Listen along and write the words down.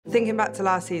Thinking back to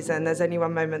last season, there's only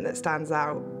one moment that stands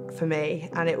out for me,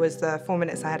 and it was the 4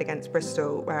 minutes I had against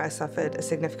Bristol, where I suffered a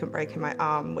significant break in my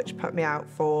arm, which put me out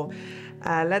for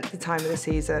a lengthy time of the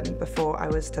season before I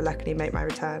was to luckily make my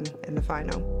return in the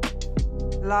final.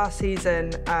 Last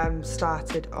season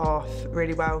started off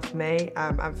really well for me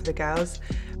and for the girls.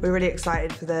 We were really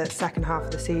excited for the second half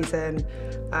of the season.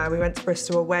 We went to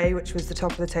Bristol away, which was the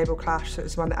top of the table clash, so it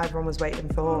was one that everyone was waiting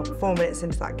for. 4 minutes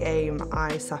into that game,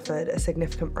 I suffered a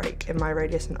significant break in my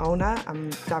radius and ulna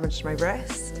and damaged my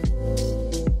wrist.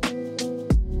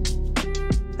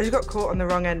 I just got caught on the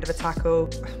wrong end of a tackle.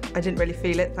 I didn't really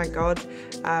feel it, thank God.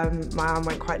 My arm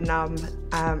went quite numb.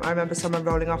 I remember someone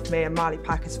rolling off me and Marley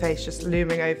Packer's face just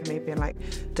looming over me, being like,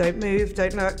 don't move,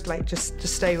 don't look, like just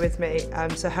stay with me.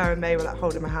 So her and May were like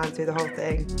holding my hand through the whole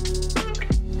thing.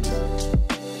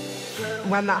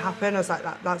 When that happened, I was like,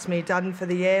 that's me done for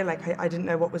the year. Like, I didn't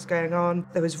know what was going on.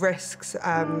 There was risks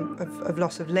of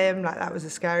loss of limb, like that was the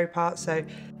scary part. So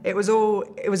it was all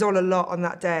a lot on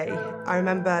that day. I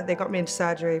remember they got me into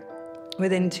surgery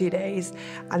within 2 days,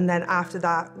 and then after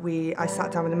that I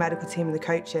sat down with the medical team and the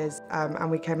coaches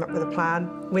and we came up with a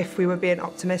plan. If we were being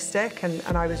optimistic and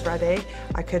I was ready,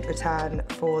 I could return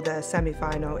for the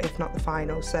semi-final, if not the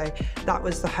final. So that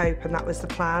was the hope and that was the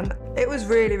plan. It was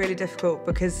really, really difficult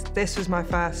because this was my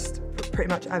first pretty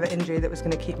much ever injury that was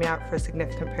going to keep me out for a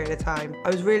significant period of time. I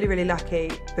was really, really lucky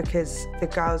because the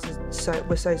girls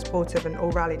were so supportive and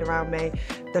all rallied around me.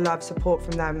 The love, support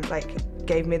from them, like,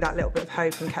 gave me that little bit of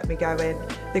hope and kept me going.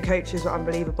 The coaches were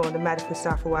unbelievable and the medical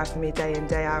staff were working me day in,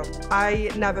 day out. I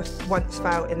never once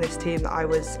felt in this team that I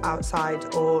was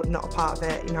outside or not a part of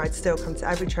it. You know, I'd still come to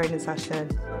every training session.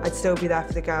 I'd still be there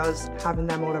for the girls. Having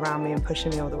them all around me and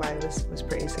pushing me all the way was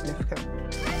pretty significant.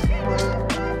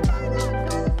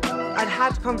 I'd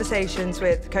had conversations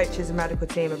with coaches and medical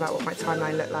team about what my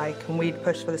timeline looked like, and we'd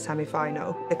pushed for the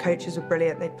semi-final. The coaches were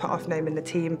brilliant. They'd put off naming the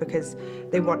team because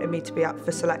they wanted me to be up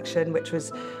for selection, which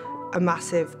was a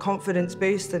massive confidence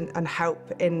boost and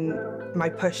help in my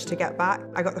push to get back.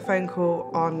 I got the phone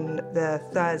call on the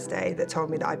Thursday that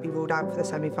told me that I'd be ruled out for the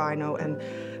semi-final, and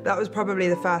that was probably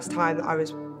the first time that I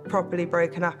was properly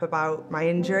broken up about my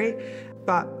injury.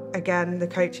 But again, the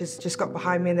coaches just got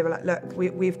behind me and they were like, look,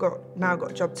 we've now got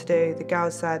a job to do. The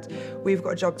girls said, we've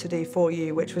got a job to do for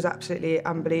you, which was absolutely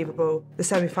unbelievable. The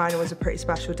semi-final was a pretty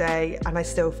special day and I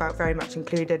still felt very much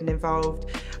included and involved.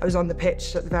 I was on the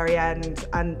pitch at the very end,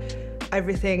 and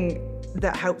everything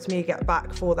that helped me get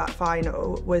back for that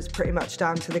final was pretty much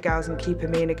down to the girls and keeping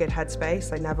me in a good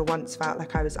headspace. I never once felt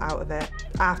like I was out of it.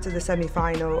 After the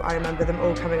semi-final, I remember them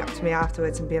all coming up to me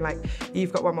afterwards and being like,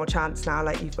 you've got one more chance now,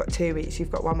 like you've got 2 weeks,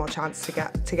 you've got one more chance to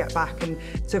get back. And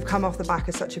to have come off the back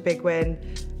of such a big win,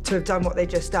 to have done what they'd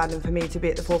just done, and for me to be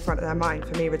at the forefront of their mind,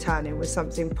 for me returning was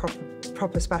something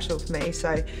proper special for me.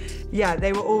 So yeah,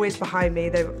 they were always behind me,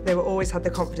 they were always had the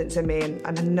confidence in me,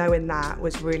 and knowing that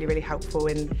was really, really helpful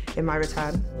in my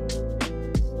return.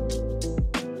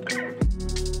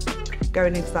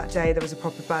 Going into that day, there was a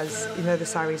proper buzz. You know, the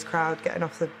Saracens crowd getting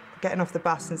off the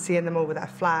bus and seeing them all with their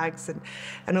flags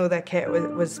and all their kit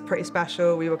was pretty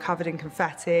special. We were covered in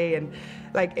confetti, and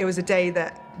like, it was a day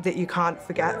that you can't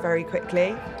forget very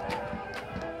quickly.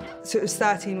 So it was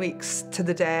 13 weeks to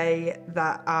the day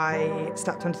that I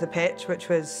stepped onto the pitch, which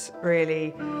was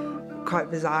really quite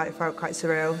bizarre. It felt quite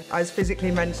surreal. I was physically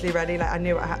and mentally ready, like I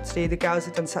knew what I had to do. The girls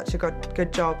had done such a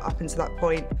good job up until that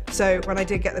point. So when I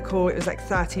did get the call, it was like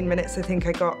 13 minutes I think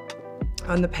I got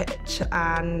on the pitch,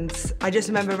 and I just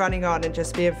remember running on and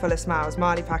just being full of smiles.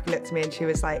 Marley Packer looked at me and she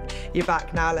was like, you're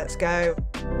back now, let's go.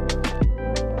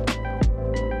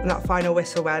 And that final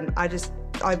whistle went,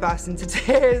 I burst into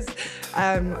tears.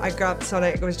 I grabbed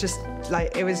Sonic. It was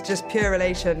just pure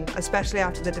elation, especially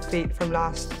after the defeat from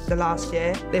the last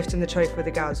year. Lifting the trophy with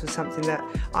the girls was something that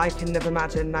I couldn't have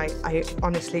imagined. I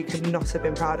honestly could not have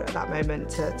been prouder at that moment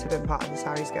to have been part of the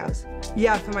Saracens girls.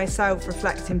 Yeah, for myself,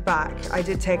 reflecting back, I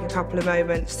did take a couple of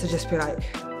moments to just be like,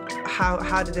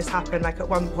 how did this happen? Like, at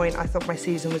one point I thought my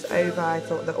season was over. I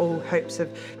thought that all hopes of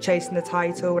chasing the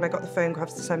title. When I got the phone call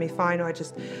after the semi-final,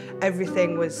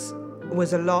 everything was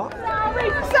a lot.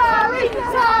 Sorry.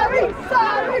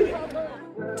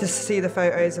 To see the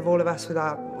photos of all of us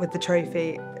with the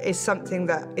trophy is something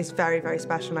that is very, very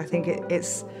special. And I think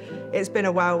it's been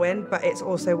a whirlwind, but it's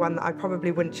also one that I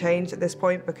probably wouldn't change at this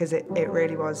point because it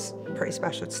really was pretty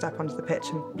special to step onto the pitch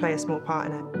and play a small part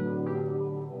in it.